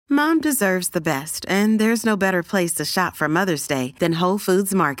Mom deserves the best, and there's no better place to shop for Mother's Day than Whole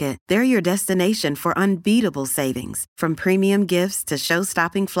Foods Market. They're your destination for unbeatable savings, from premium gifts to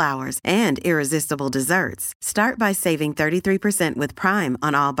show-stopping flowers and irresistible desserts. Start by saving 33% with Prime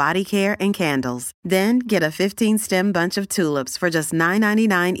on all body care and candles. Then get a 15-stem bunch of tulips for just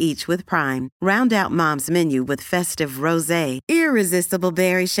 $9.99 each with Prime. Round out Mom's menu with festive rosé, irresistible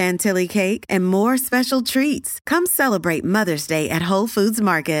berry chantilly cake, and more special treats. Come celebrate Mother's Day at Whole Foods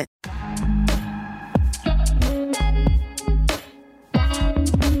Market.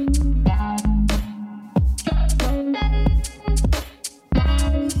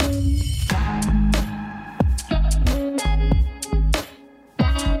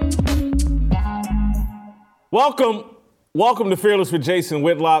 Welcome to Fearless with Jason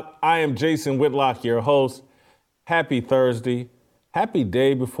Whitlock. I am Jason Whitlock, your host. Happy Thursday. Happy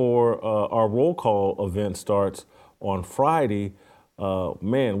day before our roll call event starts on Friday.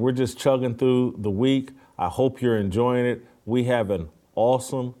 Man, we're just chugging through the week. I hope you're enjoying it. We have an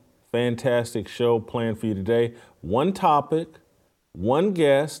awesome, fantastic show planned for you today. One topic, one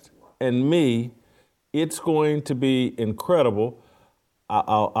guest, and me. It's going to be incredible.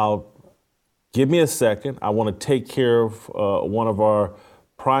 I'll give me a second. I want to take care of one of our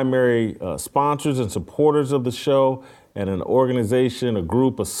primary sponsors and supporters of the show, and an organization, a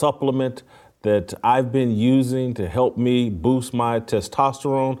group, a supplement that I've been using to help me boost my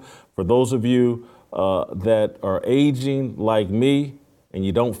testosterone. For those of you that are aging like me and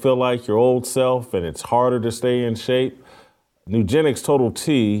you don't feel like your old self and it's harder to stay in shape, Nugenix Total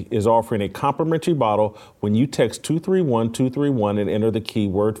T is offering a complimentary bottle when you text 231-231 and enter the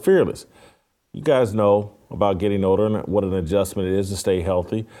keyword fearless. You guys know about getting older and what an adjustment it is to stay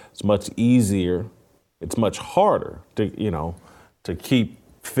healthy. It's much easier. It's much harder to keep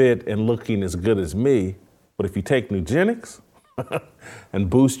fit and looking as good as me. But if you take Nugenix and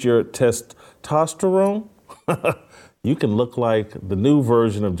boost your testosterone, you can look like the new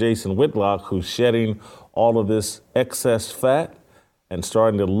version of Jason Whitlock, who's shedding all of this excess fat and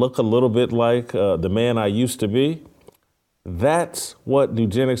starting to look a little bit like the man I used to be. That's what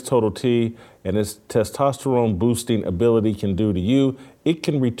Nugenix Total T and its testosterone boosting ability can do to you. It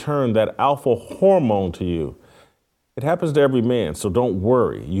can return that alpha hormone to you. It happens to every man, so don't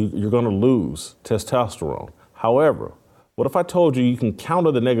worry. You're going to lose testosterone. However, what if I told you can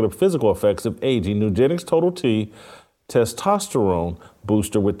counter the negative physical effects of aging? Nugenix Total T testosterone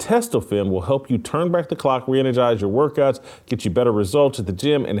booster with Testofen will help you turn back the clock, re-energize your workouts, get you better results at the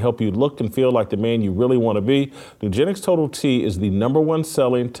gym, and help you look and feel like the man you really want to be. Nugenix Total T is the #1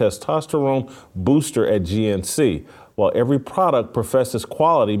 selling testosterone booster at GNC. While every product professes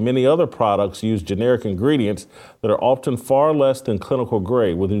quality, many other products use generic ingredients that are often far less than clinical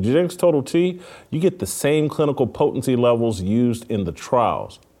grade. With Nugenix Total T, you get the same clinical potency levels used in the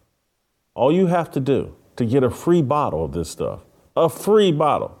trials. All you have to do to get a free bottle of this stuff, a free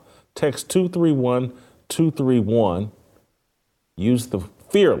bottle, text 231-231, use the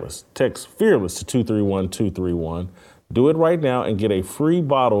Fearless, text Fearless to 231-231. Do it right now and get a free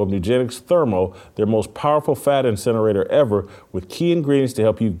bottle of Nugenix Thermo, their most powerful fat incinerator ever, with key ingredients to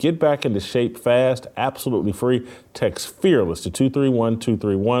help you get back into shape fast, absolutely free. Text Fearless to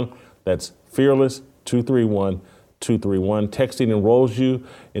 231-231. That's Fearless 231-231. Texting enrolls you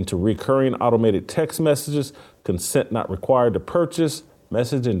into recurring automated text messages. Consent not required to purchase.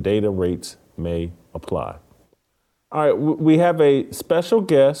 Message and data rates may apply. All right, we have a special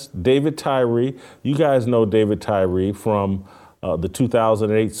guest, David Tyree. You guys know David Tyree from the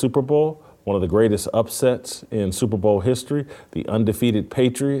 2008 Super Bowl, one of the greatest upsets in Super Bowl history. The undefeated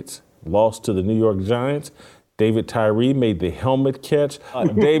Patriots lost to the New York Giants. David Tyree made the helmet catch.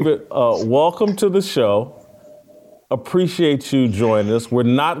 David, welcome to the show. Appreciate you joining us. We're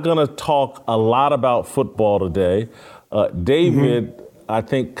not going to talk a lot about football today. David, I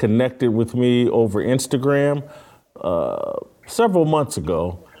think, connected with me over Instagram several months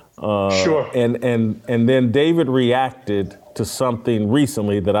ago. Sure. And then David reacted to something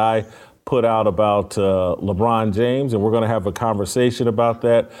recently that I put out about LeBron James, and we're going to have a conversation about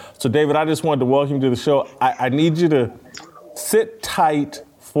that. So, David, I just wanted to welcome you to the show. I need you to sit tight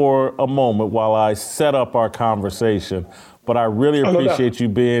for a moment while I set up our conversation, but I really appreciate you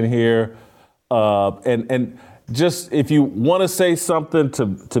being here. And just if you want to say something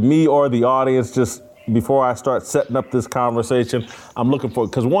to me or the audience, just before I start setting up this conversation, I'm looking for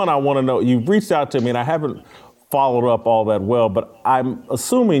it. Because one, I want to know, you've reached out to me and I haven't followed up all that well, but I'm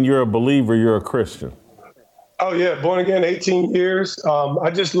assuming you're a believer, you're a Christian. Oh yeah, born again, 18 years.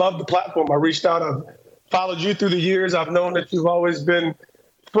 I just love the platform. I reached out, I've followed you through the years. I've known that you've always been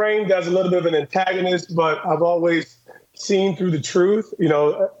framed as a little bit of an antagonist, but I've always seen through the truth,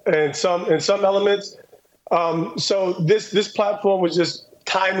 and some elements. So this platform was just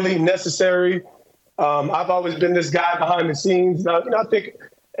timely, necessary. I've always been this guy behind the scenes. Now, I think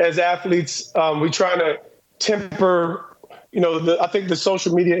as athletes, we try to temper. I think the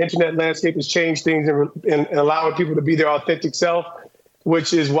social media, internet landscape has changed things and allowing people to be their authentic self,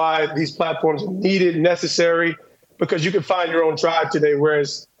 which is why these platforms are needed, necessary, because you can find your own tribe today.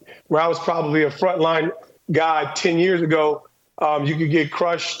 Whereas where I was probably a frontline guy 10 years ago, you could get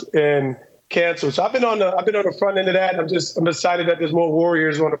crushed and canceled. So I've been on the front end of that. And I'm excited that there's more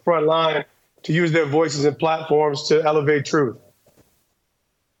warriors on the front line to use their voices and platforms to elevate truth.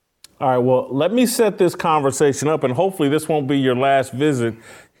 All right, well, let me set this conversation up, and hopefully this won't be your last visit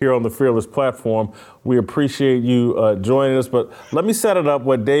here on the Fearless platform. We appreciate you joining us, but let me set it up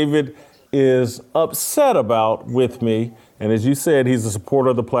what David is upset about with me. And as you said, he's a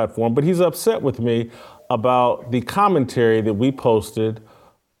supporter of the platform, but he's upset with me about the commentary that we posted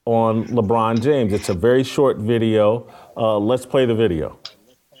on LeBron James. It's a very short video. Let's play the video.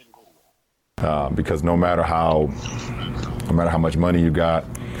 Because no matter how much money you got,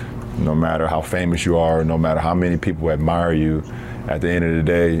 no matter how famous you are, no matter how many people admire you, at the end of the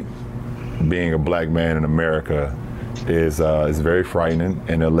day, being a black man in America is very frightening,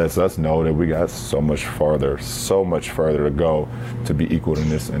 and it lets us know that we got so much further to go to be equal in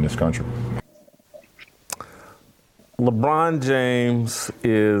this country. LeBron James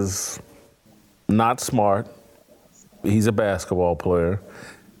is not smart. He's a basketball player.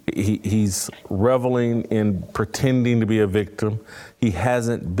 He's reveling in pretending to be a victim. He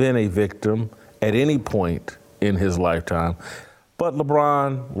hasn't been a victim at any point in his lifetime. But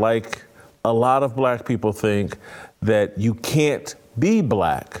LeBron, like a lot of black people, think that you can't be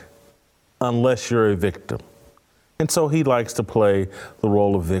black unless you're a victim. And so he likes to play the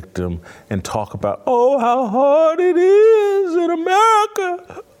role of victim and talk about, oh, how hard it is in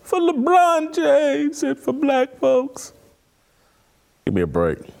America for LeBron James and for black folks. Give me a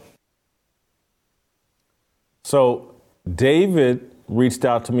break. So David reached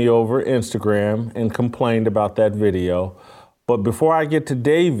out to me over Instagram and complained about that video. But before I get to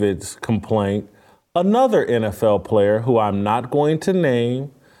David's complaint, another NFL player who I'm not going to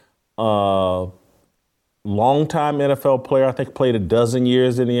name, longtime NFL player, I think played a dozen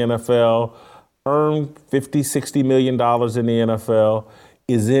years in the NFL, earned $50, $60 million in the NFL,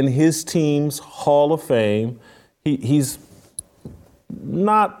 is in his team's Hall of Fame. He's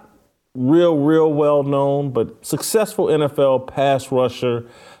not real well known, but successful NFL pass rusher.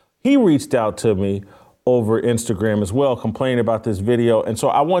 He reached out to me over Instagram as well, complaining about this video. And so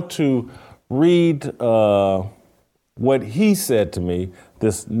I want to read what he said to me,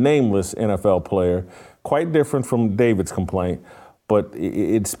 this nameless NFL player, quite different from David's complaint, but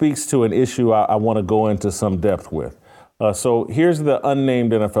it speaks to an issue I want to go into some depth with. So here's the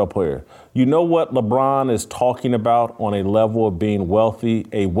unnamed NFL player. You know what LeBron is talking about on a level of being wealthy,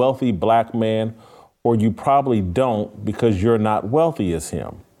 a wealthy black man, or you probably don't because you're not wealthy as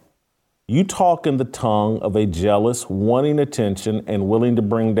him. You talk in the tongue of a jealous, wanting attention and willing to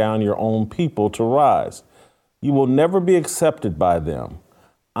bring down your own people to rise. You will never be accepted by them.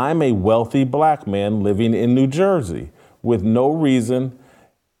 I'm a wealthy black man living in New Jersey with no reason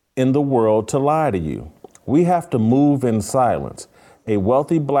in the world to lie to you. We have to move in silence. A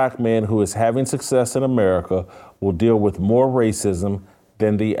wealthy black man who is having success in America will deal with more racism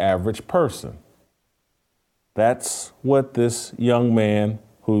than the average person. That's what this young man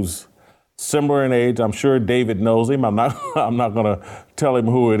who's similar in age, I'm sure David knows him. I'm not going to tell him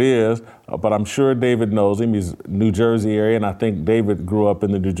who it is, but I'm sure David knows him. He's New Jersey area, and I think David grew up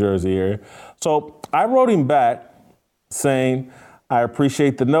in the New Jersey area. So I wrote him back saying, I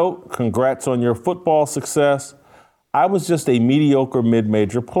appreciate the note. Congrats on your football success. I was just a mediocre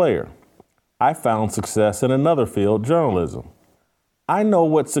mid-major player. I found success in another field, journalism. I know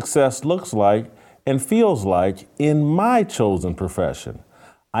what success looks like and feels like in my chosen profession.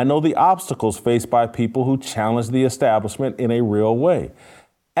 I know the obstacles faced by people who challenge the establishment in a real way.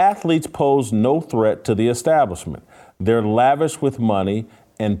 Athletes pose no threat to the establishment. They're lavish with money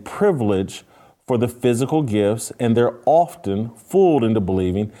and privilege for the physical gifts, and they're often fooled into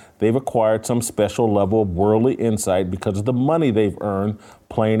believing they've acquired some special level of worldly insight because of the money they've earned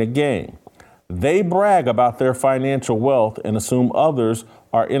playing a game. They brag about their financial wealth and assume others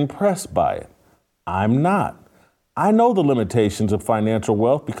are impressed by it. I'm not. I know the limitations of financial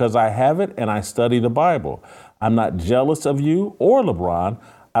wealth because I have it and I study the Bible. I'm not jealous of you or LeBron.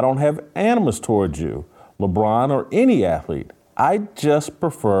 I don't have animus towards you, LeBron, or any athlete. I just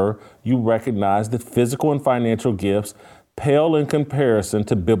prefer you recognize that physical and financial gifts pale in comparison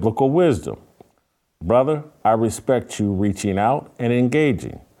to biblical wisdom. Brother, I respect you reaching out and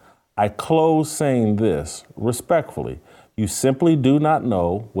engaging. I close saying this respectfully. You simply do not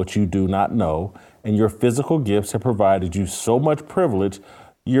know what you do not know, and your physical gifts have provided you so much privilege,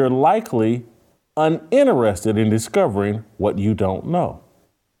 you're likely uninterested in discovering what you don't know.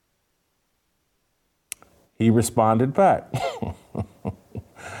 He responded back,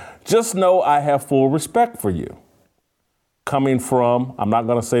 just know I have full respect for you. Coming from, I'm not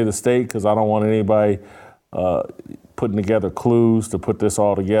going to say the state because I don't want anybody putting together clues to put this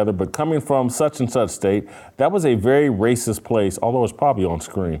all together, but coming from such and such state, that was a very racist place, although it's probably on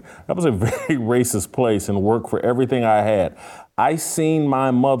screen. That was a very racist place and work for everything I had. I seen my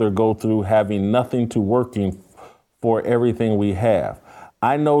mother go through having nothing to working for everything we have.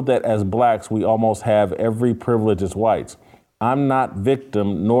 I know that as blacks, we almost have every privilege as whites. I'm not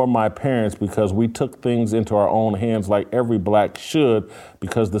victim nor my parents because we took things into our own hands like every black should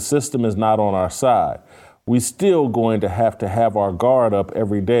because the system is not on our side. We still going to have our guard up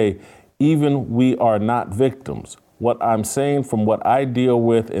every day, even we are not victims. What I'm saying from what I deal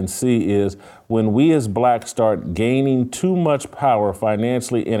with and see is when we as blacks start gaining too much power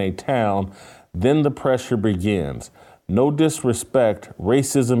financially in a town, then the pressure begins. No disrespect,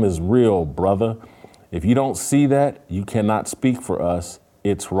 racism is real, brother. If you don't see that, you cannot speak for us.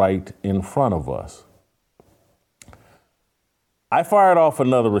 It's right in front of us. I fired off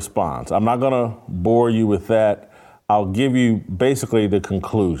another response. I'm not going to bore you with that. I'll give you basically the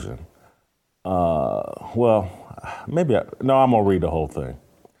conclusion. I'm going to read the whole thing.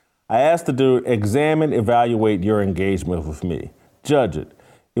 I asked the dude, evaluate your engagement with me. Judge it.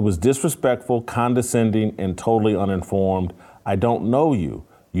 It was disrespectful, condescending, and totally uninformed. I don't know you.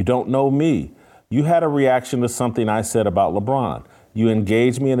 You don't know me. You had a reaction to something I said about LeBron. You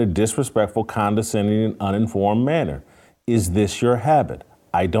engaged me in a disrespectful, condescending, and uninformed manner. Is this your habit?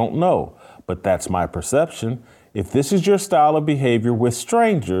 I don't know, but that's my perception. If this is your style of behavior with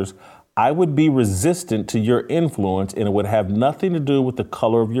strangers, I would be resistant to your influence and it would have nothing to do with the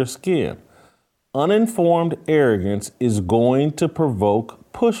color of your skin. Uninformed arrogance is going to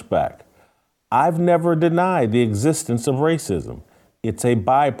provoke pushback. I've never denied the existence of racism. It's a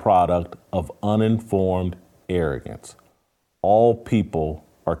byproduct of uninformed arrogance. All people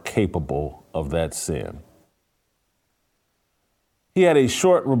are capable of that sin. He had a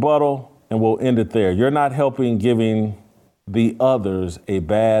short rebuttal, and we'll end it there. You're not helping giving the others a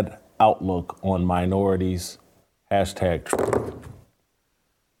bad outlook on minorities. #truth.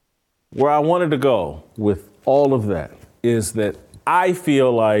 Where I wanted to go with all of that is that I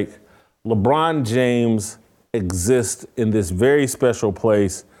feel like LeBron James exists in this very special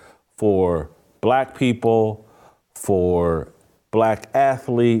place for black people, for black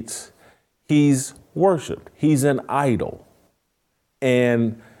athletes. He's worshiped. He's an idol.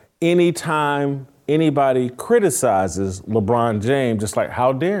 And anytime anybody criticizes LeBron James, it's like,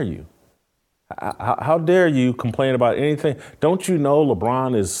 how dare you? How dare you complain about anything? Don't you know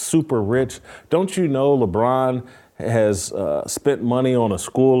LeBron is super rich? Don't you know LeBron has spent money on a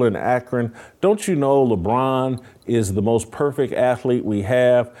school in Akron? Don't you know LeBron is the most perfect athlete we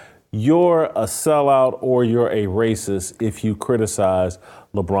have? You're a sellout or you're a racist if you criticize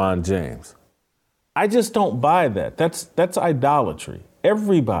LeBron James. I just don't buy that. That's idolatry.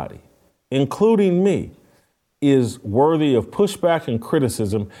 Everybody, including me, is worthy of pushback and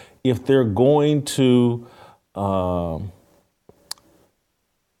criticism if they're going to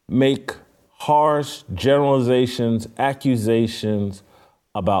make harsh generalizations, accusations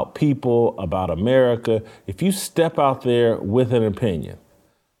about people, about America. If you step out there with an opinion,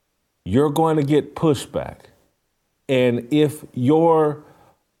 you're going to get pushback. And if your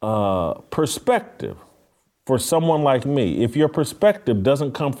perspective, for someone like me, if your perspective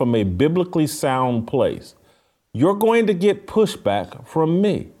doesn't come from a biblically sound place, you're going to get pushback from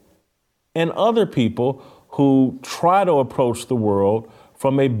me and other people who try to approach the world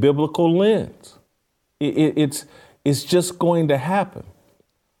from a biblical lens. It's just going to happen.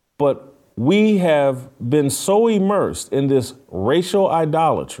 But we have been so immersed in this racial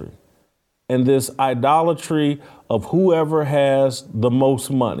idolatry and this idolatry of whoever has the most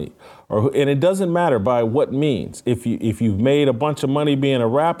money. And it doesn't matter by what means. If you've made a bunch of money being a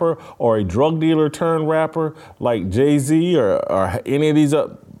rapper or a drug dealer turned rapper like Jay-Z or any of these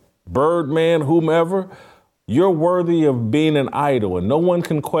Birdman, whomever, you're worthy of being an idol and no one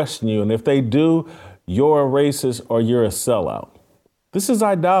can question you. And if they do, you're a racist or you're a sellout. This is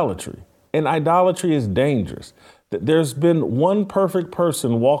idolatry, and idolatry is dangerous. There's been one perfect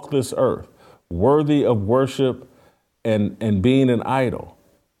person walk this earth worthy of worship and being an idol.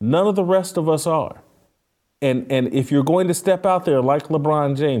 None of the rest of us are. And if you're going to step out there like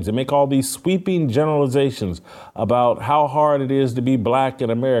LeBron James and make all these sweeping generalizations about how hard it is to be black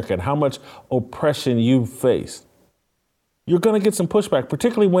in America and how much oppression you've faced, you're going to get some pushback,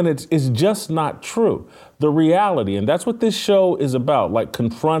 particularly when it's just not true. The reality, and that's what this show is about, like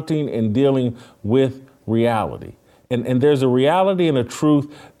confronting and dealing with reality. And there's a reality and a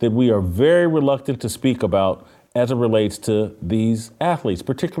truth that we are very reluctant to speak about as it relates to these athletes,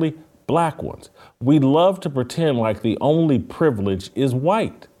 particularly black ones. We love to pretend like the only privilege is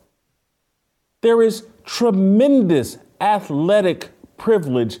white. There is tremendous athletic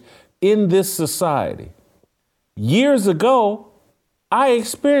privilege in this society. Years ago, I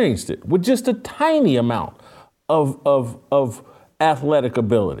experienced it with just a tiny amount of athletic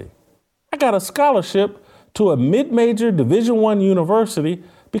ability. I got a scholarship to a mid-major Division I university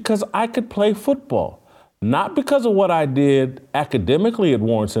because I could play football, not because of what I did academically at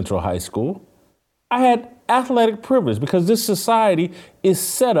Warren Central High School. I had athletic privilege because this society is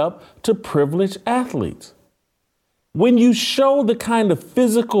set up to privilege athletes. When you show the kind of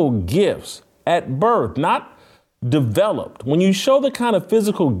physical gifts at birth, not developed, when you show the kind of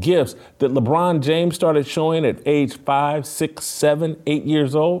physical gifts that LeBron James started showing at age 5, 6, 7, 8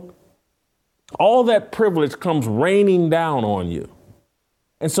 years old, all that privilege comes raining down on you.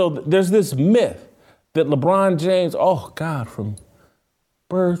 And so there's this myth that LeBron James, oh God, from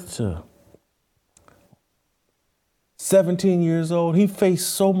birth to 17 years old, he faced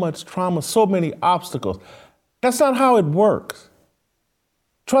so much trauma, so many obstacles. That's not how it works.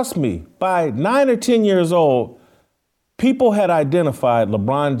 Trust me, by 9 or 10 years old, people had identified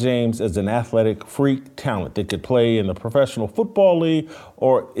LeBron James as an athletic freak talent that could play in the Professional Football League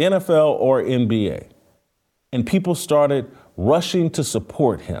or NFL or NBA. And people started rushing to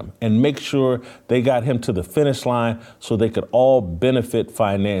support him and make sure they got him to the finish line so they could all benefit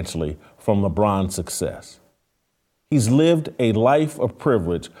financially from LeBron's success. He's lived a life of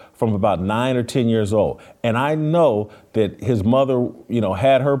privilege from about 9 or 10 years old. And I know that his mother,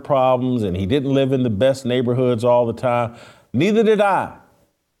 had her problems and he didn't live in the best neighborhoods all the time. Neither did I.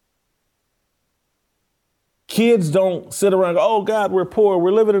 Kids don't sit around and go, oh God, we're poor.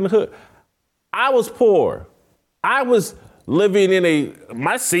 We're living in the hood. I was poor. I was living in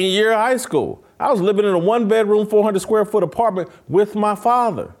my senior year of high school. I was living in a 1-bedroom, 400 square foot apartment with my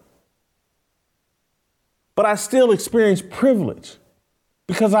father. But I still experienced privilege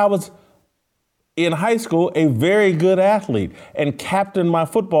because I was in high school a very good athlete and captained my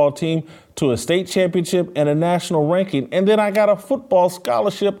football team to a state championship and a national ranking. And then I got a football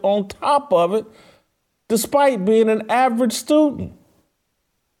scholarship on top of it, despite being an average student.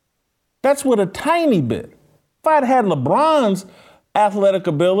 That's with a tiny bit. If I'd had LeBron's athletic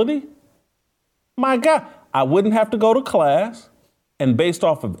ability, my God, I wouldn't have to go to class. And based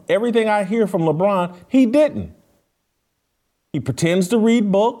off of everything I hear from LeBron, he didn't. He pretends to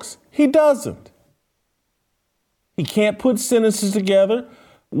read books. He doesn't. He can't put sentences together.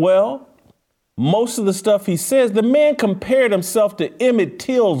 Well, most of the stuff he says, the man compared himself to Emmett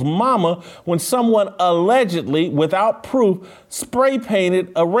Till's mama when someone allegedly, without proof, spray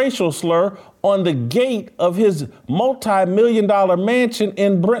painted a racial slur on the gate of his multi-million-dollar mansion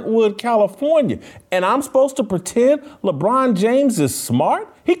in Brentwood, California. And I'm supposed to pretend LeBron James is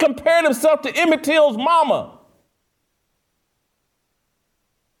smart? He compared himself to Emmett Till's mama.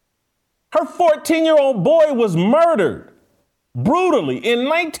 Her 14-year-old boy was murdered brutally in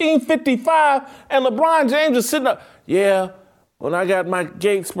 1955, and LeBron James is sitting up. Yeah, when I got my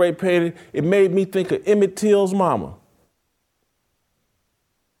gate spray painted, it made me think of Emmett Till's mama.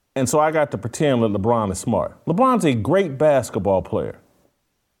 And so I got to pretend that LeBron is smart. LeBron's a great basketball player.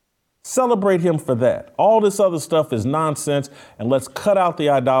 Celebrate him for that. All this other stuff is nonsense, and let's cut out the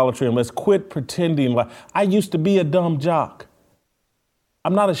idolatry and let's quit pretending like I used to be a dumb jock.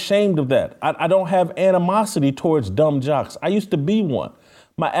 I'm not ashamed of that. I don't have animosity towards dumb jocks. I used to be one.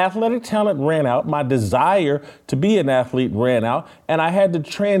 My athletic talent ran out. My desire to be an athlete ran out, and I had to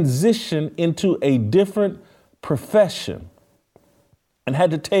transition into a different profession and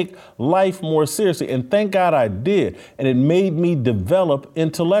had to take life more seriously. And thank God I did. And it made me develop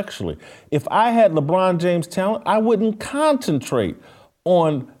intellectually. If I had LeBron James' talent, I wouldn't concentrate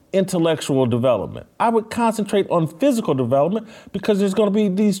on intellectual development. I would concentrate on physical development because there's going to be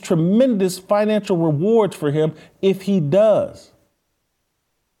these tremendous financial rewards for him if he does.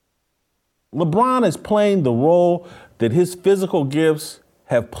 LeBron is playing the role that his physical gifts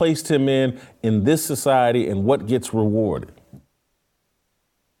have placed him in this society and what gets rewarded.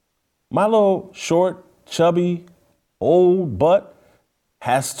 My little short, chubby, old butt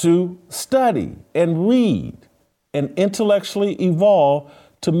has to study and read and intellectually evolve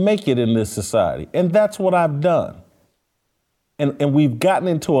to make it in this society. And that's what I've done. And we've gotten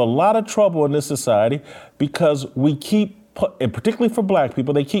into a lot of trouble in this society because we keep, and particularly for black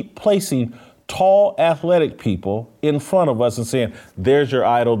people, they keep placing tall, athletic people in front of us and saying, there's your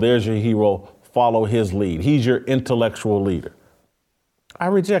idol, there's your hero, follow his lead. He's your intellectual leader. I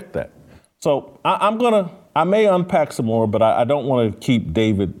reject that. So I may unpack some more, but I don't want to keep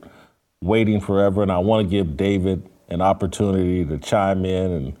David waiting forever. And I want to give David an opportunity to chime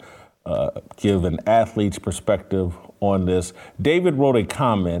in and give an athlete's perspective on this. David wrote a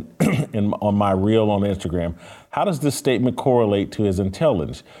comment on my reel on Instagram. How does this statement correlate to his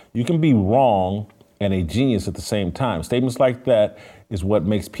intelligence? You can be wrong and a genius at the same time. Statements like that is what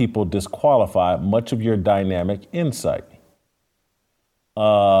makes people disqualify much of your dynamic insight.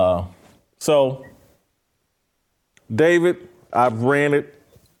 So, David, I've ran it.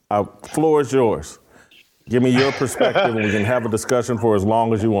 Floor is yours. Give me your perspective and we can have a discussion for as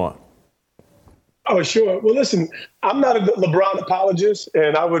long as you want. Oh, sure. Well, listen, I'm not a LeBron apologist,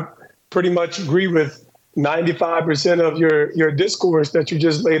 and I would pretty much agree with 95% of your discourse that you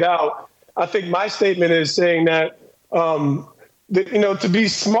just laid out. I think my statement is saying that, to be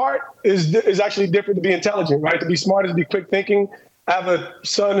smart is actually different to be intelligent, right? To be smart is to be quick thinking. I have a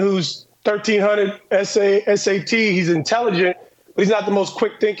son who's 1,300 SAT. He's intelligent, but he's not the most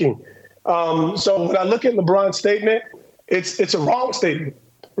quick thinking. So when I look at LeBron's statement, it's a wrong statement,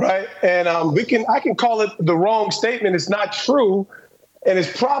 right? And I can call it the wrong statement. It's not true, and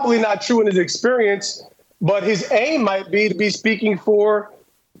it's probably not true in his experience. But his aim might be to be speaking for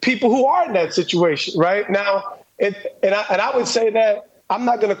people who are in that situation, right? Now, and I would say that I'm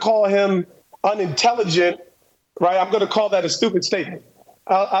not going to call him unintelligent, right? I'm going to call that a stupid statement.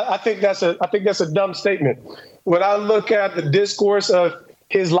 I think that's a dumb statement. When I look at the discourse of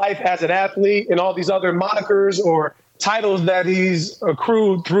his life as an athlete and all these other monikers or titles that he's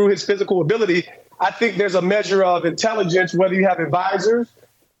accrued through his physical ability, I think there's a measure of intelligence, whether you have advisors,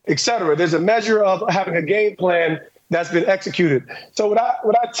 et cetera. There's a measure of having a game plan that's been executed. So what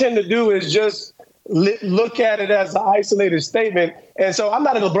I tend to do is just look at it as an isolated statement. And so I'm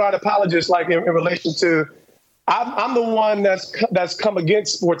not a LeBron apologist, like in relation to, I'm the one that's come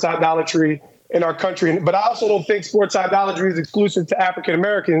against sports idolatry in our country. But I also don't think sports idolatry is exclusive to African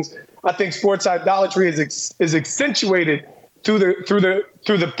Americans. I think sports idolatry is accentuated through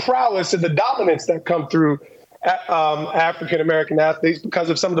the prowess and the dominance that come through African American athletes because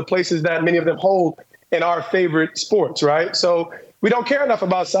of some of the places that many of them hold in our favorite sports, right? So we don't care enough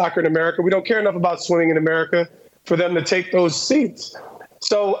about soccer in America. We don't care enough about swimming in America for them to take those seats.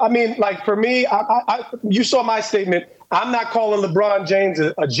 So, I mean, like for me, you saw my statement. I'm not calling LeBron James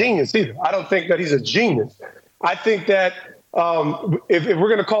a genius either. I don't think that he's a genius. I think that if we're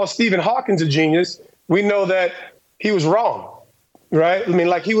going to call Stephen Hawking a genius, we know that he was wrong, right? I mean,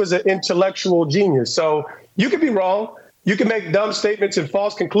 like he was an intellectual genius. So you could be wrong. You can make dumb statements and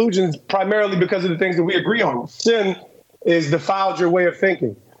false conclusions primarily because of the things that we agree on. Sin is defiled your way of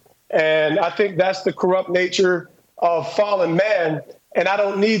thinking. And I think that's the corrupt nature of fallen man. And I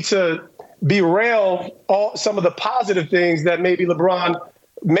don't need to derail some of the positive things that maybe LeBron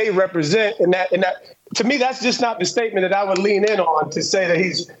may represent. And that to me, that's just not the statement that I would lean in on to say that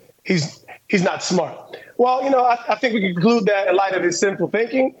he's not smart. Well, I think we can conclude that in light of his sinful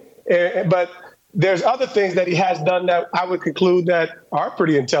thinking. But there's other things that he has done that I would conclude that are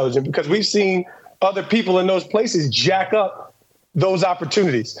pretty intelligent because we've seen other people in those places jack up those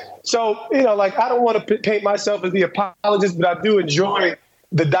opportunities. So, I don't want to paint myself as the apologist, but I do enjoy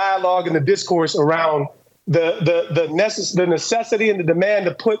the dialogue and the discourse around the necessity and the demand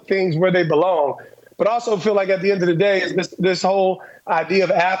to put things where they belong. But I also feel like at the end of the day, is this whole idea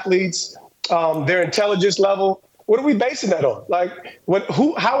of athletes, their intelligence level. What are we basing that on? Like,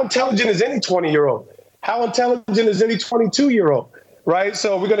 how intelligent is any 20-year-old? How intelligent is any 22-year-old? Right?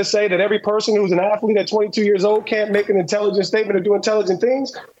 So we're going to say that every person who's an athlete at 22 years old can't make an intelligent statement or do intelligent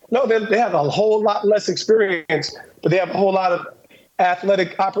things? No, they have a whole lot less experience, but they have a whole lot of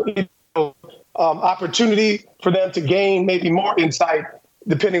athletic opportunity for them to gain maybe more insight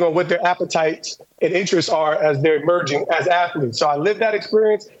depending on what their appetites and interests are as they're emerging as athletes. So I lived that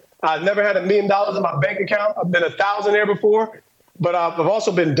experience. I've never had $1 million in my bank account. I've been 1,000 there before, but I've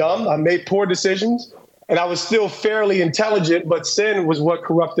also been dumb. I made poor decisions, and I was still fairly intelligent, but sin was what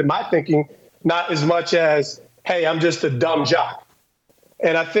corrupted my thinking, not as much as, hey, I'm just a dumb jock.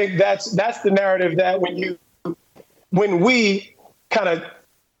 And I think that's the narrative that when we kind of,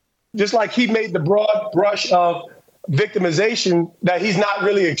 just like he made the broad brush of victimization that he's not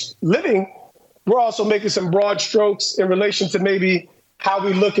really living, we're also making some broad strokes in relation to maybe how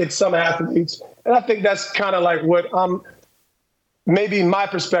we look at some athletes. And I think that's kind of like what I'm maybe my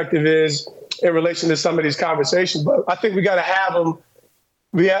perspective is in relation to some of these conversations, but I think we got to have them.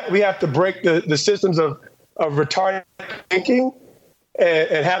 We have to break the systems of retarded thinking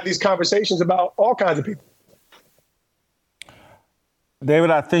and have these conversations about all kinds of people.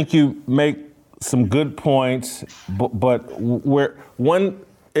 David, I think you make some good points, but where one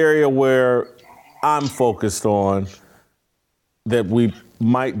area where I'm focused on that we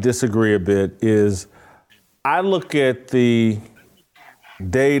might disagree a bit is I look at the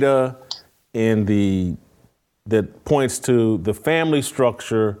data that points to the family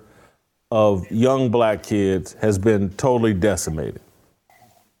structure of young black kids has been totally decimated.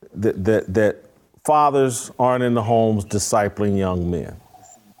 That fathers aren't in the homes discipling young men.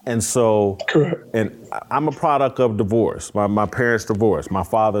 And so, and I'm a product of divorce. My parents divorced. My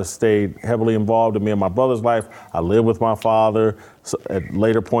father stayed heavily involved in me and my brother's life. I lived with my father at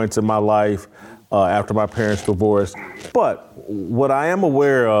later points in my life after my parents divorced. But what I am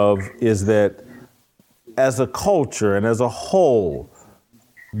aware of is that as a culture and as a whole,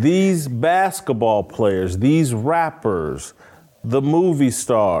 these basketball players, these rappers, the movie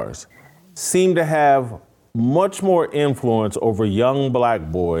stars seem to have much more influence over young black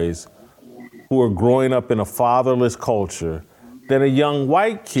boys who are growing up in a fatherless culture than a young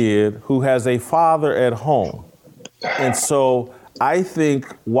white kid who has a father at home. And so I think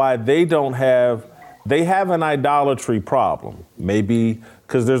why they have an idolatry problem, maybe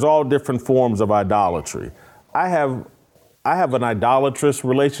because there's all different forms of idolatry. I have an idolatrous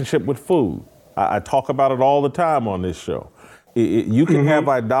relationship with food. I talk about it all the time on this show. You can have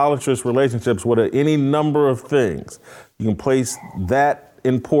idolatrous relationships with any number of things. You can place that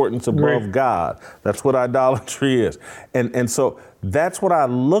importance above God. That's what idolatry is. And so that's what I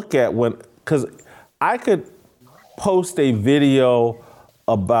look at because I could post a video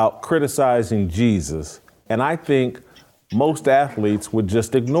about criticizing Jesus, and I think most athletes would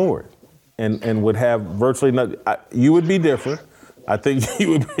just ignore it and would have virtually nothing. You would be different. I think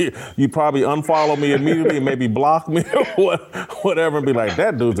you'd probably unfollow me immediately and maybe block me or whatever and be like,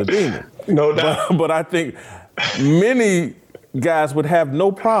 that dude's a demon. No doubt. But I think many guys would have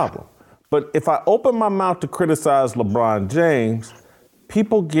no problem. But if I open my mouth to criticize LeBron James,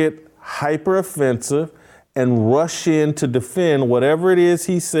 people get hyper offensive and rush in to defend whatever it is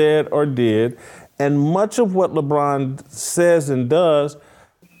he said or did. And much of what LeBron says and does,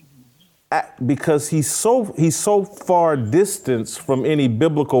 because he's so far distanced from any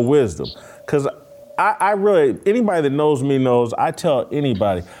biblical wisdom. Because I really, anybody that knows me knows, I tell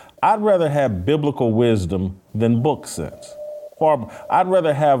anybody, I'd rather have biblical wisdom than book sense. I'd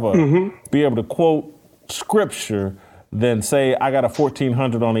rather have be able to quote scripture than say I got a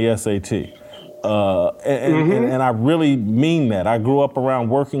 1400 on the SAT. And I really mean that. I grew up around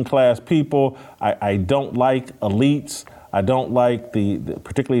working class people. I don't like elites. I don't like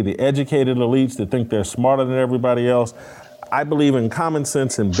particularly the educated elites that think they're smarter than everybody else. I believe in common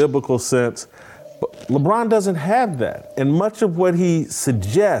sense and biblical sense. But LeBron doesn't have that. And much of what he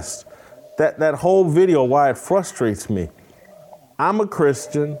suggests, that whole video, why it frustrates me. I'm a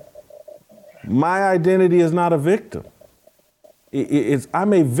Christian. My identity is not a victim.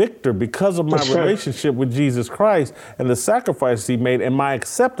 I'm a victor because of my relationship with Jesus Christ and the sacrifice he made and my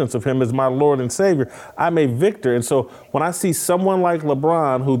acceptance of him as my Lord and Savior. I'm a victor. And so when I see someone like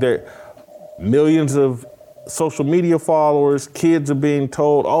LeBron, who there millions of social media followers, kids are being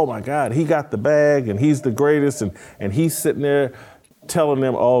told, oh my God, he got the bag and he's the greatest. And he's sitting there telling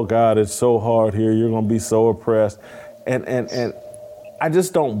them, oh God, it's so hard here. You're going to be so oppressed. And I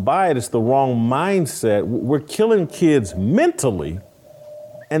just don't buy it. It's the wrong mindset. We're killing kids mentally,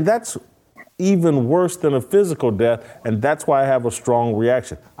 and that's even worse than a physical death, and that's why I have a strong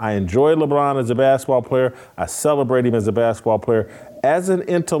reaction. I enjoy LeBron as a basketball player. I celebrate him as a basketball player. As an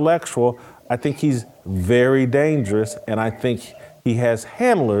intellectual, I think he's very dangerous, and I think he has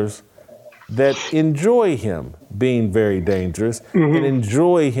handlers that enjoy him being very dangerous and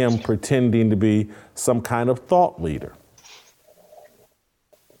enjoy him pretending to be some kind of thought leader.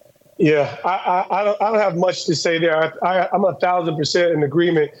 Yeah, I don't have much to say there. I'm 1,000% in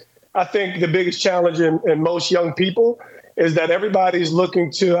agreement. I think the biggest challenge in most young people is that everybody's looking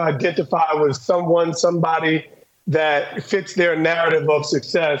to identify with somebody that fits their narrative of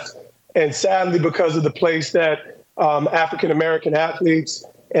success. And sadly, because of the place that African-American athletes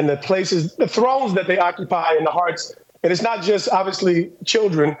and the thrones that they occupy in the hearts, and it's not just obviously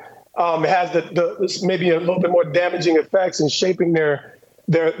children, it has the maybe a little bit more damaging effects in shaping their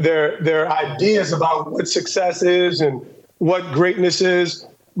ideas about what success is and what greatness is.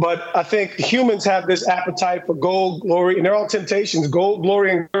 But I think humans have this appetite for gold, glory, and they're all temptations, gold,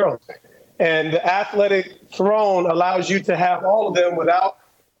 glory, and girls. And the athletic throne allows you to have all of them without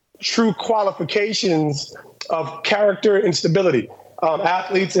true qualifications of character and stability,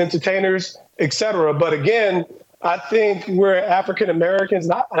 athletes, entertainers, etc. But again, I think we're African Americans,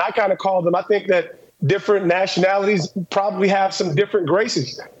 and I kind of call them, I think that different nationalities probably have some different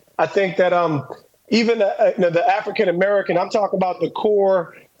graces. I think that even the African American, I'm talking about the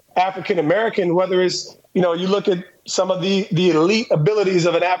core African American, whether it's, you look at some of the elite abilities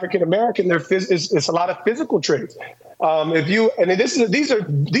of an African American, it's a lot of physical traits.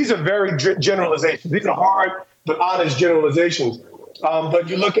 These are very generalizations. These are hard but honest generalizations. But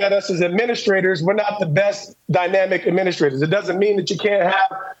you look at us as administrators, we're not the best dynamic administrators. It doesn't mean that you can't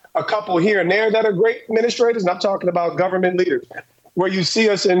have a couple here and there that are great administrators. And I'm talking about government leaders, where you see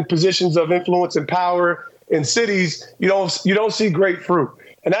us in positions of influence and power in cities, you don't see great fruit.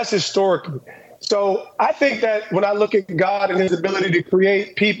 And that's historically. So I think that when I look at God and his ability to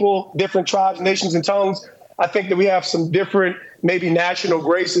create people, different tribes, nations, and tongues, I think that we have some different, maybe national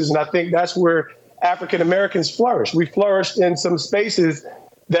graces. And I think that's where African Americans flourish. We flourished in some spaces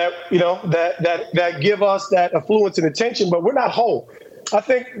that, that give us that affluence and attention, but we're not whole. I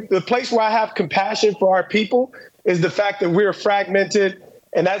think the place where I have compassion for our people is the fact that we're fragmented.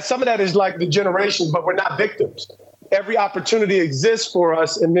 And that some of that is like the generations, but we're not victims. Every opportunity exists for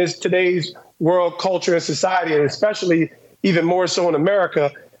us in this today's world, culture, and society, and especially even more so in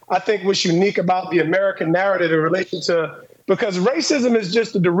America. I think what's unique about the American narrative in relation to, because racism is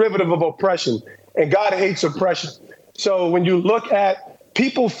just a derivative of oppression, and God hates oppression. So when you look at,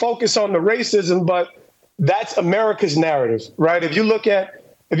 people focus on the racism, but that's America's narrative, right? If you look at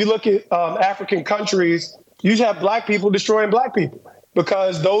African countries, you have black people destroying black people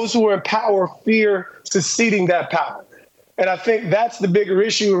because those who are in power fear seceding that power. And I think that's the bigger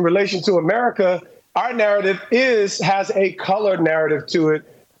issue in relation to America. Our narrative has a color narrative to it,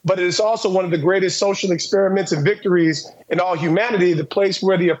 but it is also one of the greatest social experiments and victories in all humanity, the place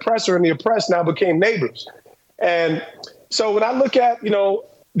where the oppressor and the oppressed now became neighbors. And so when I look at,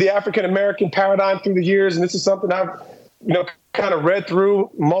 the African-American paradigm through the years, and this is something I've, kind of read through,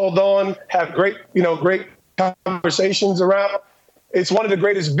 mulled on, have great conversations around. It's one of the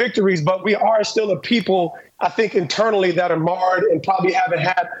greatest victories, but we are still a people, I think, internally that are marred and probably haven't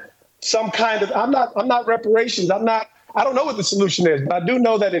had some kind of, I'm not reparations. I don't know what the solution is, but I do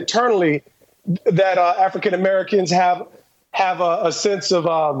know that internally that African Americans have a sense of,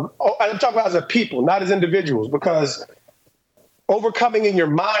 I'm talking about as a people, not as individuals, because overcoming in your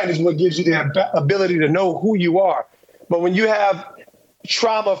mind is what gives you the ability to know who you are. But when you have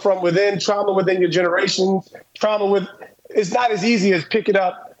trauma from within, trauma within your generations, it's not as easy as pick it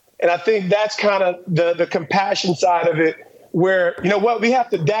up. And I think that's kind of the compassion side of it, where, we have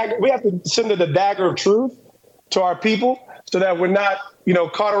to send the dagger of truth to our people so that we're not,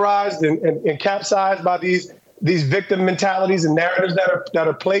 cauterized and capsized by these victim mentalities and narratives that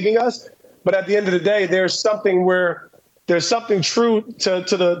are plaguing us. But at the end of the day, there's something true to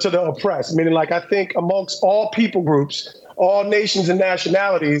the oppressed. Meaning, like, I think amongst all people groups, all nations and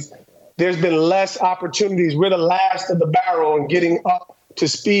nationalities, there's been less opportunities. We're the last of the barrel in getting up to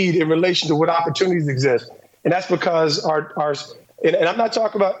speed in relation to what opportunities exist. And that's because and I'm not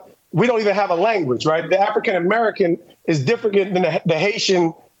talking about, we don't even have a language, right? The African American is different than the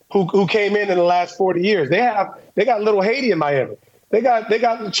Haitian who came in the last 40 years. They got little Haiti in Miami. They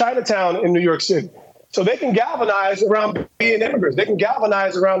got Chinatown in New York City. So they can galvanize around being immigrants. They can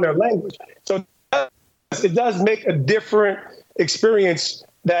galvanize around their language. So it does make a different experience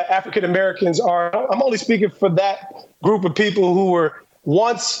that African Americans are. I'm only speaking for that group of people who were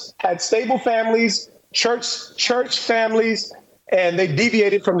once had stable families, church families, and they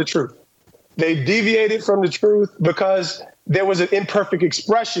deviated from the truth. They deviated from the truth because there was an imperfect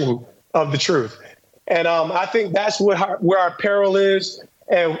expression of the truth. And I think that's where our peril is.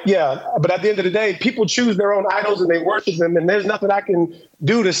 And but at the end of the day, people choose their own idols and they worship them. And there's nothing I can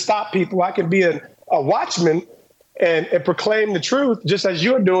do to stop people. I can be a watchman and proclaim the truth, just as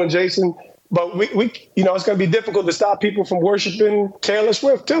you're doing, Jason. But we it's going to be difficult to stop people from worshiping Taylor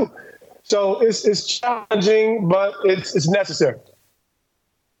Swift too. So it's challenging, but it's necessary.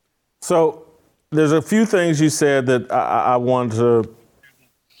 So there's a few things you said that I want to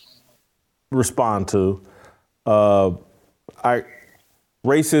respond to.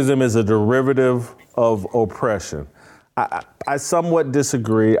 Racism is a derivative of oppression. I somewhat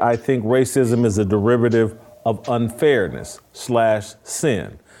disagree. I think racism is a derivative of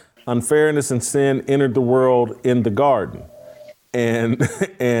unfairness/sin. Unfairness and sin entered the world in the garden. And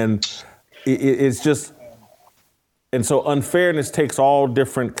it's just, and so unfairness takes all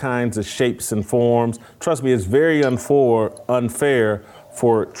different kinds of shapes and forms. Trust me, it's very unfair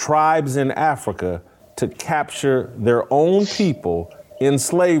for tribes in Africa to capture their own people,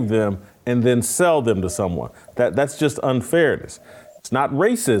 enslave them, and then sell them to someone. That's just unfairness. It's not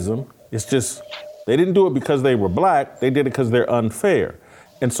racism. It's just they didn't do it because they were black. They did it because they're unfair.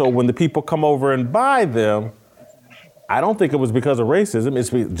 And so when the people come over and buy them, I don't think it was because of racism. It's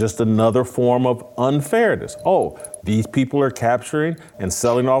just another form of unfairness. Oh, these people are capturing and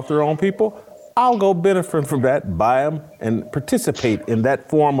selling off their own people. I'll go benefit from that, buy them, and participate in that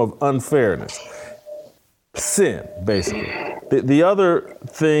form of unfairness. Sin, basically. The other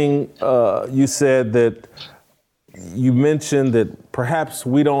thing you said that you mentioned that perhaps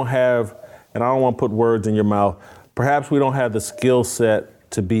we don't have, and I don't want to put words in your mouth, perhaps we don't have the skill set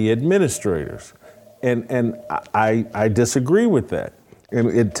to be administrators. And I disagree with that. And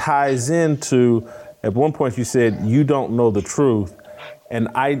it ties into, at one point you said, you don't know the truth. And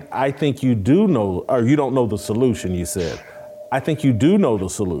I think you do know, or you don't know the solution, you said. I think you do know the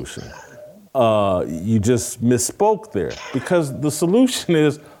solution. You just misspoke there, because the solution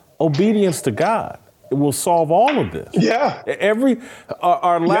is obedience to God. It will solve all of this. Yeah.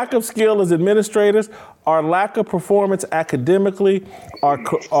 Our lack of skill as administrators, our lack of performance academically,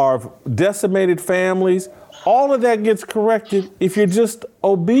 our decimated families, all of that gets corrected if you're just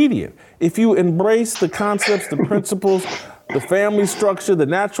obedient. If you embrace the concepts, the principles, the family structure, the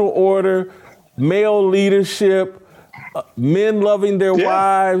natural order, male leadership, men loving their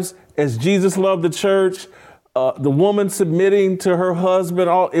wives as Jesus loved the church, the woman submitting to her husband.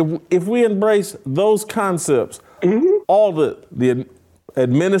 If we embrace those concepts, all the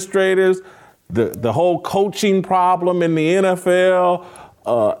administrators, the whole coaching problem in the NFL,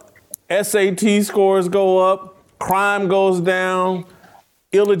 SAT scores go up, crime goes down,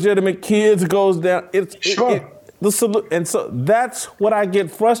 illegitimate kids goes down. And so that's what I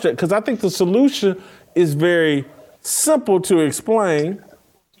get frustrated, because I think the solution is very simple to explain,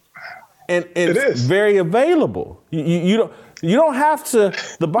 and it's very available. You don't have to.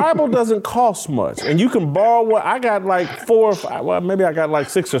 The Bible doesn't cost much, and you can borrow. I got like 4 or 5. Well, maybe I got like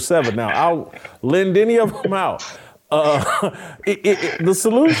 6 or 7 now. I'll lend any of them out. The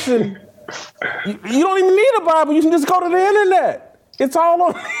solution. You don't even need a Bible. You can just go to the internet. It's all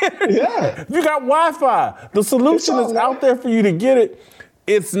on the internet. Yeah. You got Wi-Fi. The solution is out there for you to get it.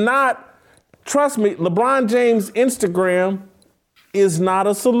 It's not. Trust me, LeBron James' Instagram is not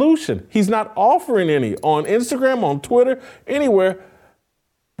a solution. He's not offering any on Instagram, on Twitter, anywhere.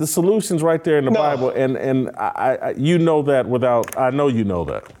 The solution's right there in the Bible, and I you know that I know you know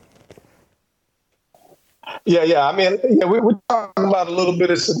that. Yeah. I mean, we're talking about a little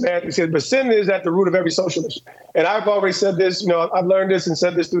bit of semantics here, but sin is at the root of every social issue. And I've already said this, I've learned this and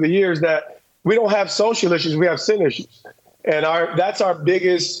said this through the years, that we don't have social issues, we have sin issues. And that's our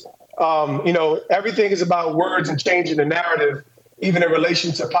biggest, everything is about words and changing the narrative, even in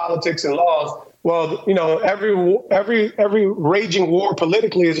relation to politics and laws. Well, every raging war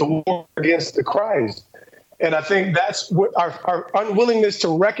politically is a war against the Christ. And I think that's what our unwillingness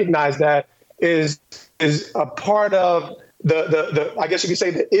to recognize that is a part of the I guess you could say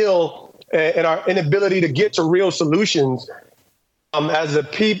the ill and our inability to get to real solutions as a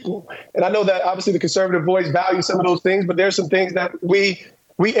people. And I know that obviously the conservative voice values some of those things, but there's some things that we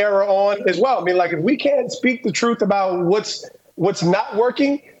err on as well. I mean, like, if we can't speak the truth about what's not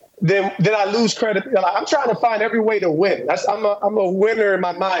working, then I lose credit. I'm trying to find every way to win. I'm a winner in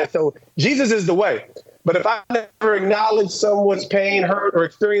my mind. So Jesus is the way. But if I never acknowledge someone's pain, hurt, or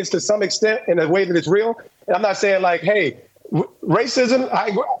experience to some extent in a way that it's real, and I'm not saying like, hey, racism,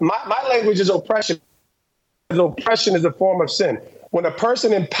 my language is oppression. Oppression is a form of sin. When a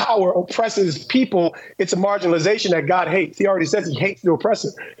person in power oppresses people, it's a marginalization that God hates. He already says he hates the oppressor.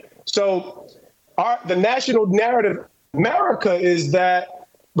 So the national narrative in America is that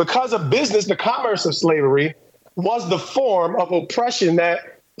because of business, the commerce of slavery was the form of oppression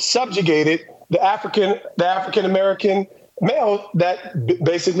that subjugated the African-American male that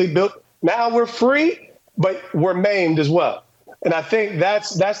basically built. Now we're free, but we're maimed as well. And I think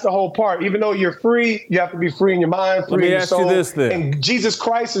that's the whole part. Even though you're free, you have to be free in your mind, free in your soul. Let me ask you this then. And Jesus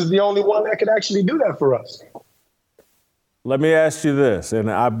Christ is the only one that can actually do that for us. Let me ask you this, and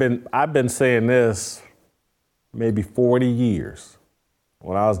I've been saying this maybe 40 years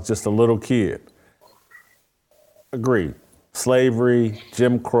when I was just a little kid. Agreed. Slavery,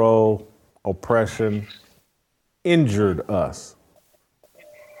 Jim Crow, oppression injured us.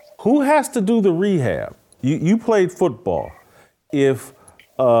 Who has to do the rehab? You played football. If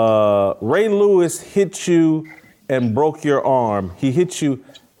Ray Lewis hit you and broke your arm, he hit you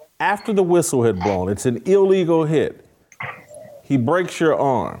after the whistle had blown. It's an illegal hit. He breaks your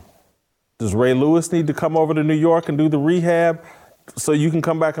arm. Does Ray Lewis need to come over to New York and do the rehab so you can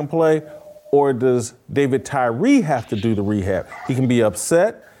come back and play? Or does David Tyree have to do the rehab? He can be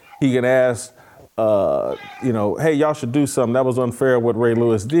upset. He can ask, hey, y'all should do something. That was unfair what Ray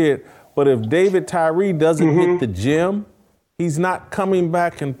Lewis did. But if David Tyree doesn't hit the gym, he's not coming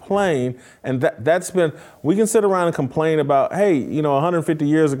back and playing. And that's been, we can sit around and complain about, hey, 150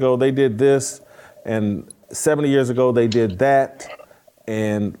 years ago they did this, and 70 years ago they did that,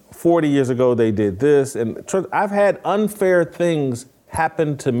 and 40 years ago they did this. And I've had unfair things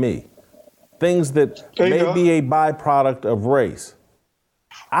happen to me, things that may be a byproduct of race.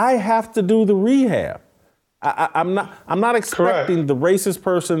 I have to do the rehab. I'm not expecting the racist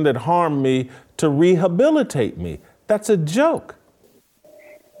person that harmed me to rehabilitate me. That's a joke.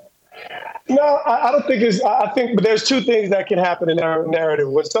 No, I don't think I think, but there's two things that can happen in our narrative.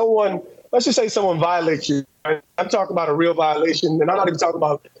 When someone, let's just say someone violates you, right? I'm talking about a real violation, and I'm not even talking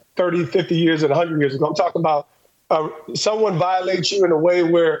about 30, 50 years and 100 years ago. I'm talking about someone violates you in a way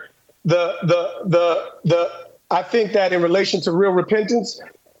where I think that in relation to real repentance,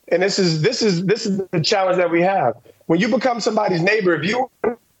 and this is the challenge that we have. When you become somebody's neighbor, if you're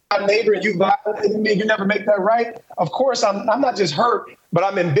my neighbor and you violate me, you never make that right. Of course, I'm not just hurt, but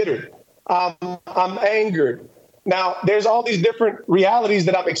I'm embittered. I'm angered. Now, there's all these different realities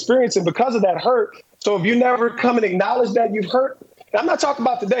that I'm experiencing because of that hurt. So if you never come and acknowledge that you've hurt, and I'm not talking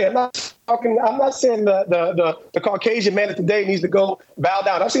about today. I'm not saying the Caucasian man of today needs to go bow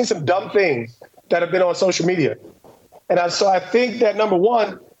down. I've seen some dumb things that have been on social media. And so I think that, number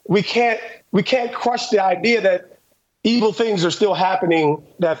one, we can't crush the idea that evil things are still happening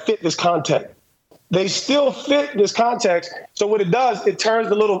that fit this context. They still fit this context. So what it does, it turns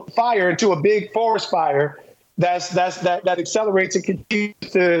the little fire into a big forest fire that accelerates and continues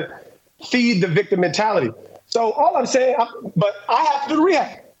to feed the victim mentality. So all I'm saying, but I have to do the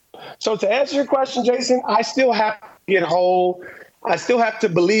rehab. So to answer your question, Jason, I still have to get whole. I still have to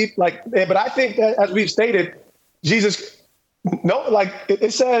believe, but I think that, as we've stated, Jesus,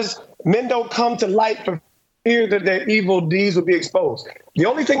 it says, men don't come to light for fear that their evil deeds will be exposed. The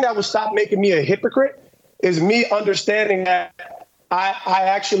only thing that will stop making me a hypocrite is me understanding that I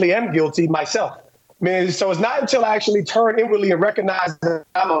actually am guilty myself. I mean, so it's not until I actually turn inwardly and recognize that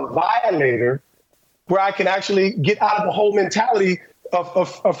I'm a violator where I can actually get out of the whole mentality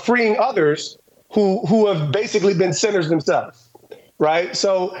of freeing others who have basically been sinners themselves, right?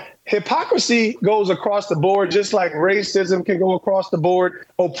 So hypocrisy goes across the board, just like racism can go across the board,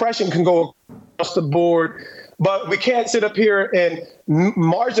 oppression can go across the board, but we can't sit up here and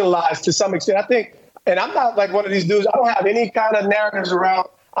marginalize to some extent. I think, and I'm not like one of these dudes, I don't have any kind of narratives around,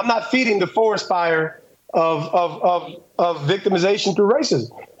 I'm not feeding the forest fire of victimization through racism.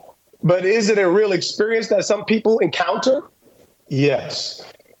 But is it a real experience that some people encounter? Yes.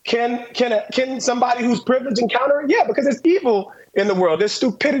 Can somebody who's privileged encounter it? Yeah, because there's evil in the world. There's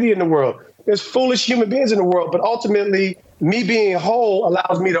stupidity in the world. There's foolish human beings in the world. But ultimately, me being whole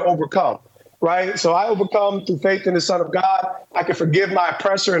allows me to overcome, right? So I overcome through faith in the Son of God. I can forgive my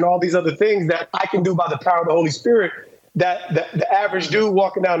oppressor and all these other things that I can do by the power of the Holy Spirit that the average dude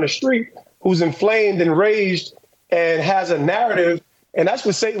walking down the street who's inflamed and raged and has a narrative. And that's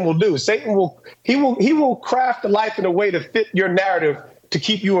what Satan will do. Satan will craft a life in a way to fit your narrative to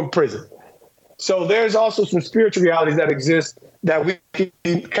keep you in prison. So there's also some spiritual realities that exist that we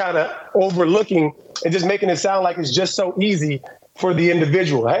keep kind of overlooking and just making it sound like it's just so easy for the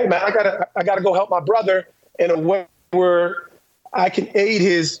individual. Hey man, I gotta go help my brother in a way where I can aid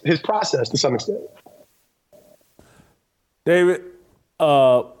his process to some extent. David,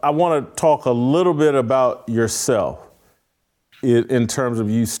 I want to talk a little bit about yourself. In terms of,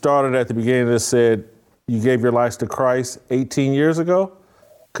 you started at the beginning and said you gave your life to Christ 18 years ago.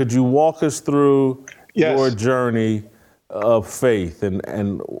 Could you walk us through your journey of faith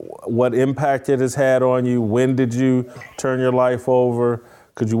and what impact it has had on you? When did you turn your life over?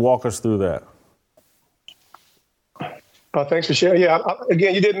 Could you walk us through that? Thanks for sharing. Yeah,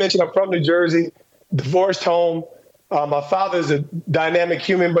 again, you did mention I'm from New Jersey, divorced home. My father's a dynamic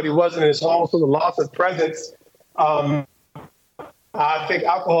human, but he wasn't in his home, so the loss of presence. I think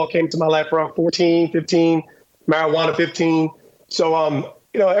alcohol came to my life around 14, 15, marijuana 15. So,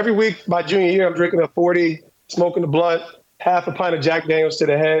 every week, my junior year, I'm drinking a 40, smoking a blunt, half a pint of Jack Daniels to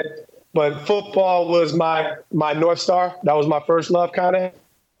the head. But football was my North Star. That was my first love, kind of.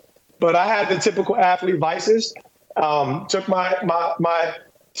 But I had the typical athlete vices. Took my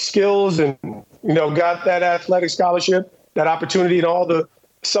skills and, got that athletic scholarship, that opportunity, and all the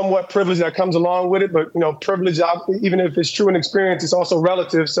somewhat privilege that comes along with it. But, privilege, even if it's true in experience, it's also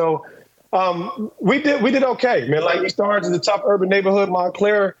relative. So we did okay, man. Like, East Orange is a tough urban neighborhood.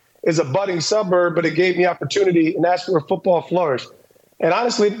 Montclair is a budding suburb, but it gave me opportunity, and that's where football flourished. And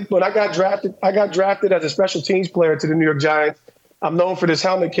honestly, when I got drafted as a special teams player to the New York Giants. I'm known for this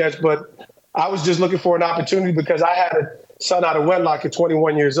helmet catch, but I was just looking for an opportunity because I had a son out of wedlock at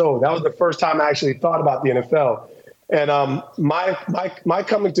 21 years old. That was the first time I actually thought about the NFL. And my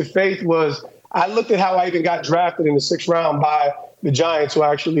coming to faith was I looked at how I even got drafted in the 6th round by the Giants, who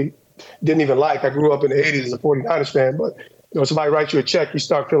I actually didn't even like. I grew up in the 80s as a 49ers fan, but somebody writes you a check, you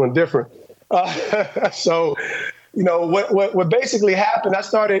start feeling different. So, what basically happened, I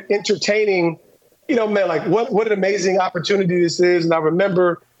started entertaining, like what an amazing opportunity this is. And I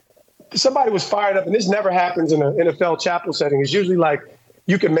remember somebody was fired up, and this never happens in an NFL chapel setting. It's usually like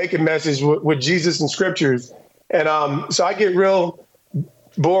you can make a message with Jesus and scriptures. And so I get real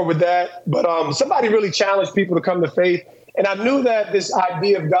bored with that. But somebody really challenged people to come to faith. And I knew that this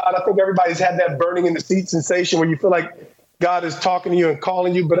idea of God, I think everybody's had that burning in the seat sensation where you feel like God is talking to you and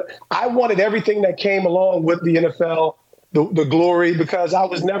calling you. But I wanted everything that came along with the NFL, the glory, because I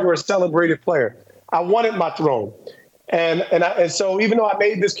was never a celebrated player. I wanted my throne. And so even though I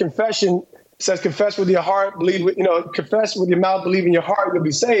made this confession, it says confess with your heart, confess with your mouth, believe in your heart, you'll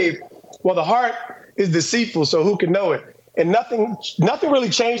be saved. Well, the heart is deceitful, so who can know it? And nothing really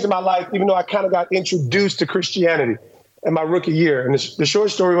changed in my life, even though I kind of got introduced to Christianity in my rookie year. And the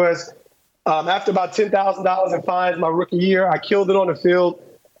short story was, after about $10,000 in fines my rookie year, I killed it on the field,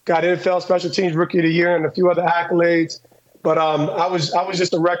 got NFL Special Teams Rookie of the Year and a few other accolades. But I was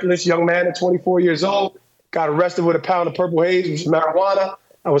just a reckless young man at 24 years old, got arrested with a pound of purple haze, which is marijuana.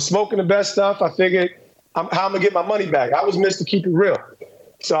 I was smoking the best stuff. I figured, how am I going to get my money back? I was Mr. Keep It Real.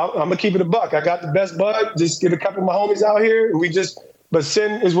 So I'm going to keep it a buck. I got the best bud, just get a couple of my homies out here, and but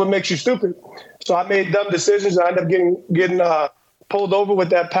sin is what makes you stupid. So I made dumb decisions. I ended up getting pulled over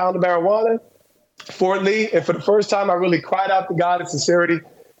with that pound of marijuana, Fort Lee. And for the first time, I really cried out to God in sincerity.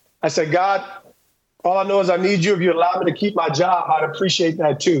 I said, God, all I know is I need you. If you allow me to keep my job, I'd appreciate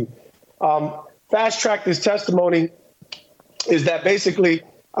that too. Fast track this testimony is that basically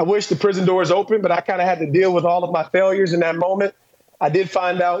I wish the prison doors open, but I kind of had to deal with all of my failures in that moment. I did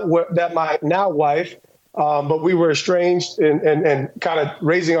find out that my now wife, but we were estranged and kind of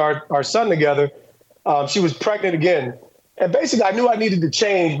raising our son together. She was pregnant again. And basically I knew I needed to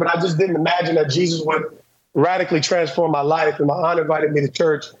change, but I just didn't imagine that Jesus would radically transform my life. And my aunt invited me to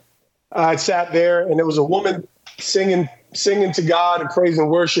church. I sat there and there was a woman singing to God and praise and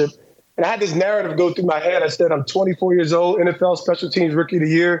worship. And I had this narrative go through my head. I said, I'm 24 years old, NFL Special Teams Rookie of the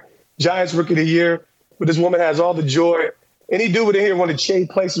Year, Giants Rookie of the Year. But this woman has all the joy. Any dude in here wanted to trade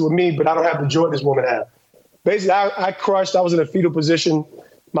places with me, but I don't have the joy this woman had. Basically, I crushed. I was in a fetal position.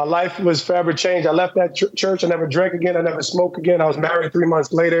 My life was forever changed. I left that church. I never drank again. I never smoked again. I was married 3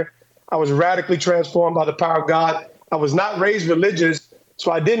 months later. I was radically transformed by the power of God. I was not raised religious, so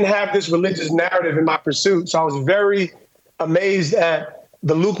I didn't have this religious narrative in my pursuit. So I was very amazed at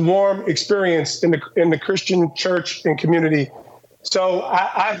the lukewarm experience in the Christian church and community. So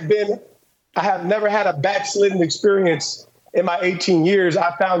I have never had a backslidden experience in my 18 years.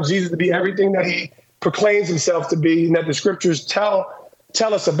 I found Jesus to be everything that he proclaims himself to be, and that the scriptures tell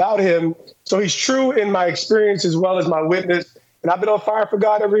us about him. So he's true in my experience as well as my witness. And I've been on fire for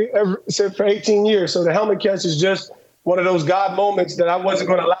God for 18 years. So the helmet catch is just one of those God moments that I wasn't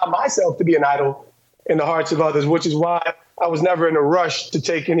going to allow myself to be an idol in the hearts of others, which is why I was never in a rush to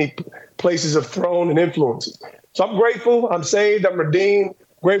take any places of throne and influences. So I'm grateful. I'm saved. I'm redeemed.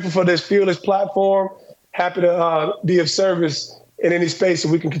 Grateful for this fearless platform. Happy to be of service in any space so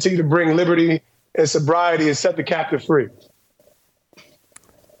we can continue to bring liberty and sobriety and set the captive free.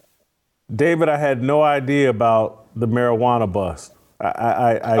 David, I had no idea about the marijuana bust.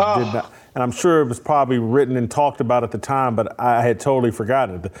 I did not. And I'm sure it was probably written and talked about at the time, but I had totally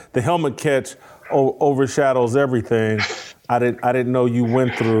forgotten it. The helmet catch overshadows everything. I didn't know you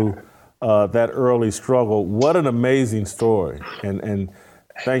went through that early struggle. What an amazing story. And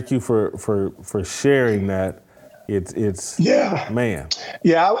thank you for sharing that. It's man.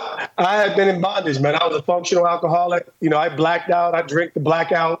 Yeah, I had been in bondage, man. I was a functional alcoholic. I blacked out. I drank the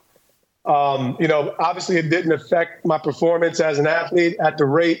blackout. Obviously it didn't affect my performance as an athlete at the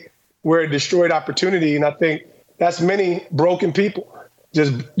rate where it destroyed opportunity. And I think that's many broken people,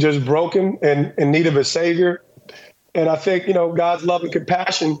 just broken and in need of a savior. And I think, God's love and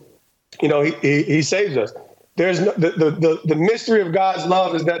compassion, he saves us. There's no, the mystery of God's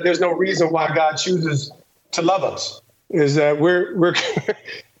love is that there's no reason why God chooses to love us, is that we're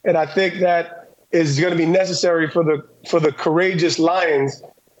and I think that is going to be necessary for the courageous lions.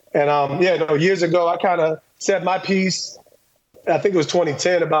 And years ago, I kind of said my piece, I think it was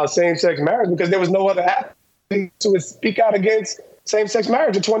 2010, about same-sex marriage, because there was no other athlete to speak out against same-sex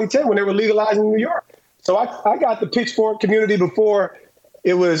marriage in 2010 when they were legalizing in New York. So I got the pitchfork community before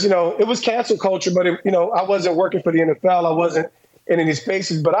it was cancel culture, but I wasn't working for the NFL. I wasn't in any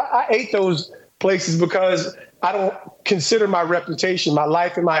spaces, but I ate those places because I don't consider my reputation, my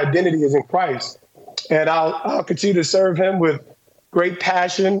life, and my identity is in Christ. And I'll continue to serve him with great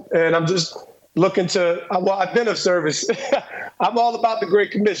passion. And I'm just looking I've been of service. I'm all about the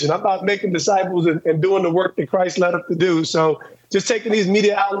Great Commission. I'm about making disciples and doing the work that Christ led us to do. So just taking these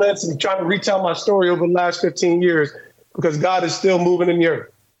media outlets and trying to retell my story over the last 15 years because God is still moving in the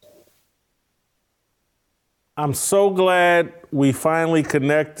earth. I'm so glad we finally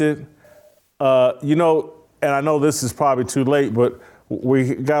connected. And I know this is probably too late, but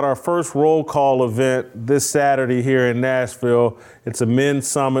we got our first roll call event this Saturday here in Nashville. It's a men's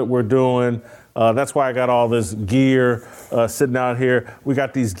summit we're doing. That's why I got all this gear sitting out here. We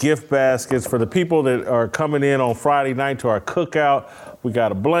got these gift baskets for the people that are coming in on Friday night to our cookout. We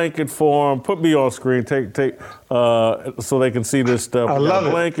got a blanket for them. Put me on screen, so they can see this stuff. We got a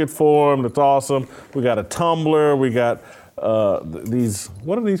blanket for them. That's awesome. We got a tumbler. We got these.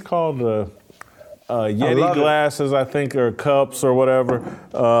 What are these called? Yeti glasses, I think, or cups or whatever.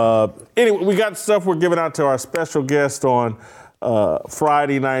 Anyway, we got stuff we're giving out to our special guest on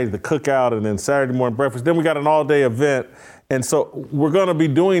Friday night, the cookout, and then Saturday morning breakfast. Then we got an all-day event. And so we're going to be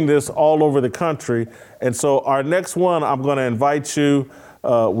doing this all over the country. And so our next one, I'm going to invite you.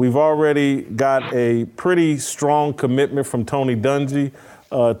 We've already got a pretty strong commitment from Tony Dungy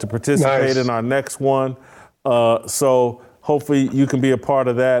to participate in our next one. So hopefully you can be a part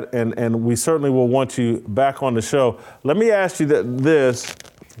of that, and we certainly will want you back on the show. Let me ask you this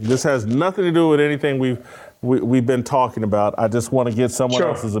has nothing to do with anything we've been talking about. I just want to get someone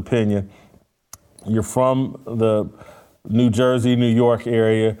else's opinion. You're from the New Jersey, New York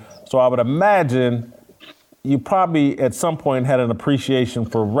area, so I would imagine you probably at some point had an appreciation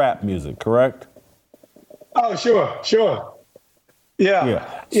for rap music, correct? Oh, sure.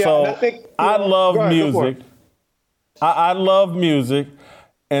 Yeah. So I love music. I love music,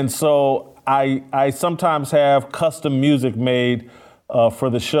 and so I sometimes have custom music made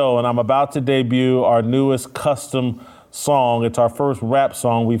for the show, and I'm about to debut our newest custom song. It's our first rap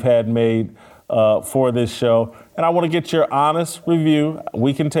song we've had made for this show, and I want to get your honest review.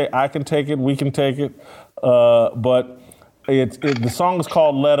 I can take it, we can take it, but the song is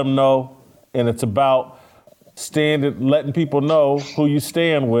called "Let 'Em Know," and it's about letting people know who you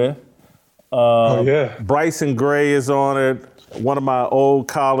stand with. Bryson Gray is on it. One of my old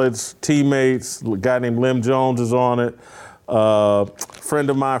college teammates, a guy named Lim Jones, is on it. Friend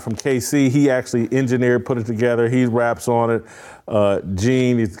of mine from KC, he actually engineered, put it together. He raps on it.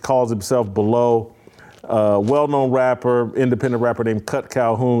 Gene, he calls himself Below. Well-known rapper, independent rapper named Cut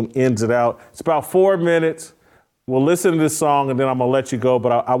Calhoun ends it out. It's about 4 minutes. We'll listen to this song and then I'm gonna let you go,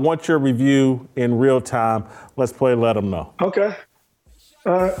 but I want your review in real time. Let's play Let 'Em Know. Okay.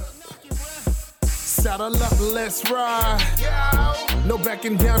 Saddle up, let's ride. No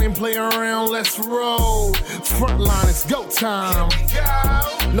backing down and play around, let's roll. Front line, it's go time.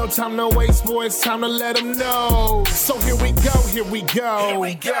 No time, no waste, boys, time to let them know. So here we go.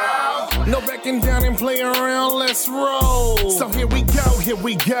 No backing down and play around, let's roll. So here we go.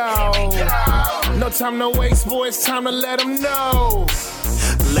 No time, no waste, boys, time to let them know.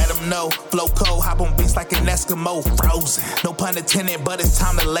 Let them know, flow cold, hop on beats like an Eskimo, frozen. No pun intended, but it's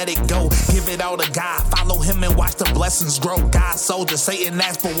time to let it go. Give it all to God, follow him and watch the blessings grow. God soldier, Satan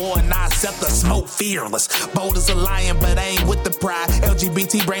asked for war and I accept the smoke. Fearless, bold as a lion, but I ain't with the pride.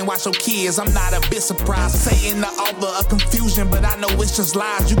 LGBT brainwash your kids, I'm not a bit surprised. Satan the author of confusion, but I know it's just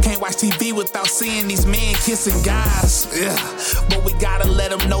lies. You can't watch TV without seeing these men kissing guys. But we gotta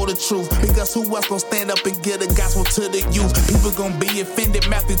let them know the truth, because who else gonna stand up and give the gospel to the youth? People gonna be offended.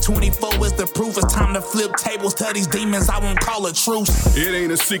 Matthew 24 is the proof. It's time to flip tables. Tell these demons I won't call a truce. It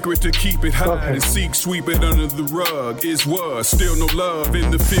ain't a secret to keep it hide and seek, sweep it under the rug. It was still no love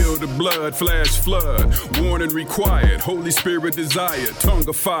in the field of blood, flash flood. Warning required, Holy Spirit desired, tongue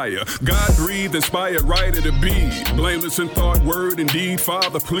of fire. God breathed, inspired, writer to be. Blameless in thought, word, and deed.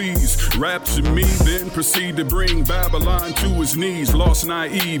 Father, please rapture me, then proceed to bring Babylon to his knees. Lost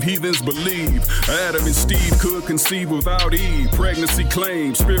naive, heathens believe Adam and Steve could conceive without Eve. Pregnancy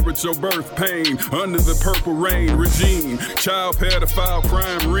claim, spiritual birth pain under the purple rain regime. Child pedophile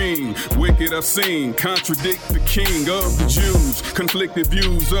crime ring, wicked I've seen contradict the king of the Jews. Conflicted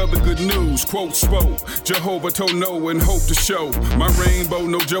views of the good news. Quote spoke, Jehovah told no and hope to show. My rainbow,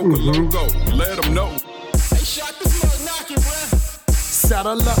 no joker logo. Let them know. Hey, shot the smoke, knock it, bruh.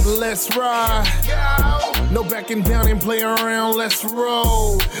 Saddle up, let's ride. No backing down and play around, let's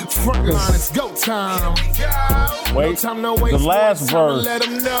roll. Frontline, it's go time. Wait, no time, no waste, the last verse let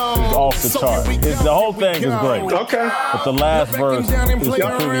them know. is off the chart. The whole thing is great. Okay. But the last verse is completely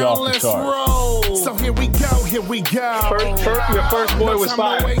off the chart. So here we go, here we go. Your first boy was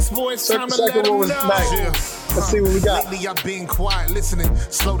fire. Second one was nice. Let's see what we got. Lately I've been quiet, listening,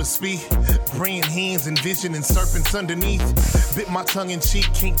 slow to speak. Praying hands and vision and serpents underneath. Bit my tongue in cheek,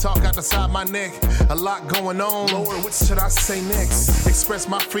 can't talk out the side of my neck. A lot going on, Lord, what should I say next? Express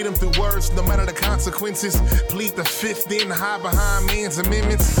my freedom through words, no matter the consequences. Plead the fifth, then hide behind man's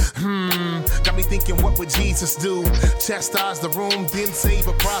amendments. Got me thinking, what would Jesus do? Chastise the room, then save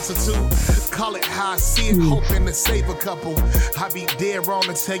a prostitute. Call it how I see it, hoping to save a couple. I be dead wrong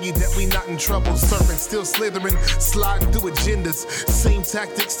to tell you that we not in trouble. Serpents still slithering, sliding through agendas. Same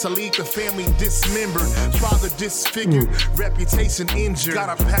tactics to leave the family dismembered. Father disfigured, reputation injured.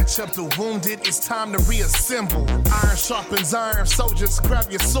 Gotta patch up the wounded, it's time to reassemble. Iron sharpens iron, soldiers grab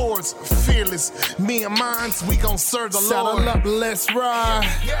your swords. Fearless, me and mines, we gon' serve the Lord. Saddle up, let's ride.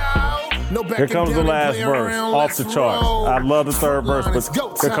 No Here comes the last verse, off the charts. I love the third verse,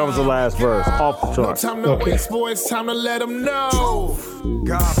 but here comes the last verse, off the charts. No time, no waste, boy, it's time to let them know.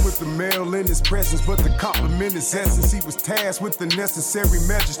 God put the male in his presence, but the compliment his essence. He was tasked with the necessary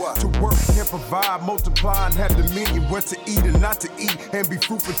measures to work and provide, multiply, and have dominion. What to eat and not to eat, and be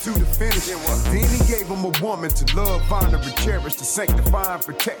fruitful to the finish. Then he gave him a woman to love, honor, and cherish, to sanctify and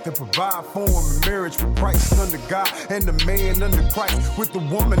protect and provide for him in marriage with Christ under God and the man under Christ, with the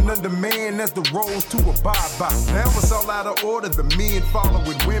woman under man as the roles to abide by. Now it's all out of order. The men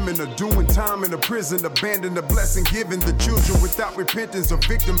following women are doing time in a prison, abandon the blessing given. The children without repentance are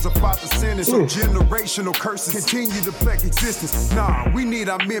victims of father sentence. So generational curses continue to plague existence. Nah, we need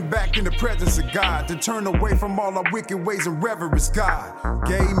our men back in the presence of God, to turn away from all our wicked ways and reverence God.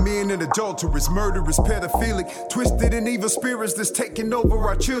 Gay men and adulterers, murderers, pedophilic, twisted and evil spirits that's taking over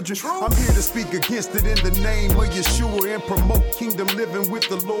our children. I'm here to speak against it in the name of Yeshua and promote kingdom living with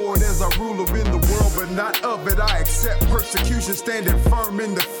the Lord as our ruler in the world, but not of it. I accept persecution, standing firm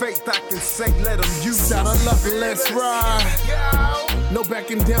in the faith. I can say, let them use it. Saddle up, let's ride. No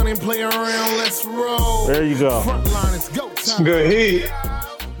backing down and play around, let's roll. There you go. Frontline, it's go time. Some good heat.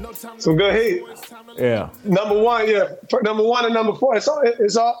 Some good heat. Yeah. Number one, yeah. Number one and number four, it's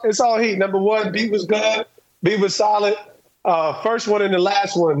all heat. Number one, beat was good. Beat was solid. First one and the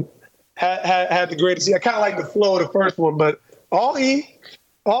last one had the greatest heat. I kind of like the flow of the first one, but all heat.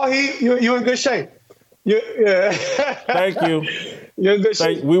 You in good shape. Yeah. Thank you. You're in good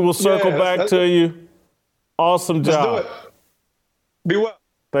shape. We will circle back to you. Awesome job. Let's do it. Be well.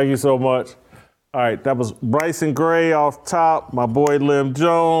 Thank you so much. All right, that was Bryson Gray off top, my boy Lim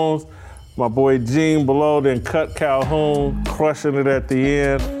Jones, my boy Gene below, then Cut Calhoun, crushing it at the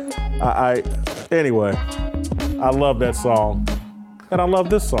end. Anyway, I love that song, and I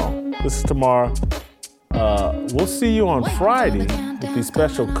love this song. This is Tamara. We'll see you on Friday with the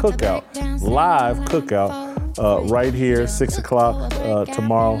special cookout, live cookout, right here, 6 o'clock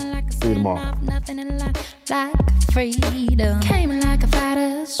tomorrow. See you tomorrow. Like freedom, came like a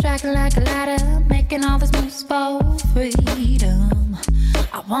fighter, striking like a ladder, making all these moves for freedom.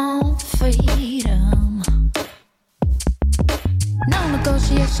 I want freedom. No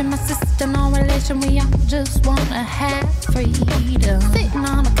negotiation, my sister, no relation. We all just wanna have freedom. Sitting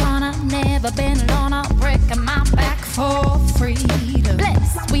on the corner, never been alone. I'm breaking my back for freedom.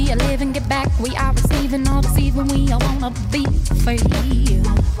 Blessed, we are living, get back. We are receiving, all deceiving. We all wanna be free.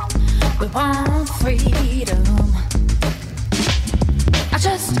 We want freedom.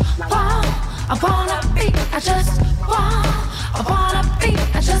 I wanna be, I wanna be, I wanna be,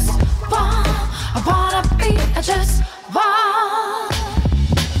 I wanna be, I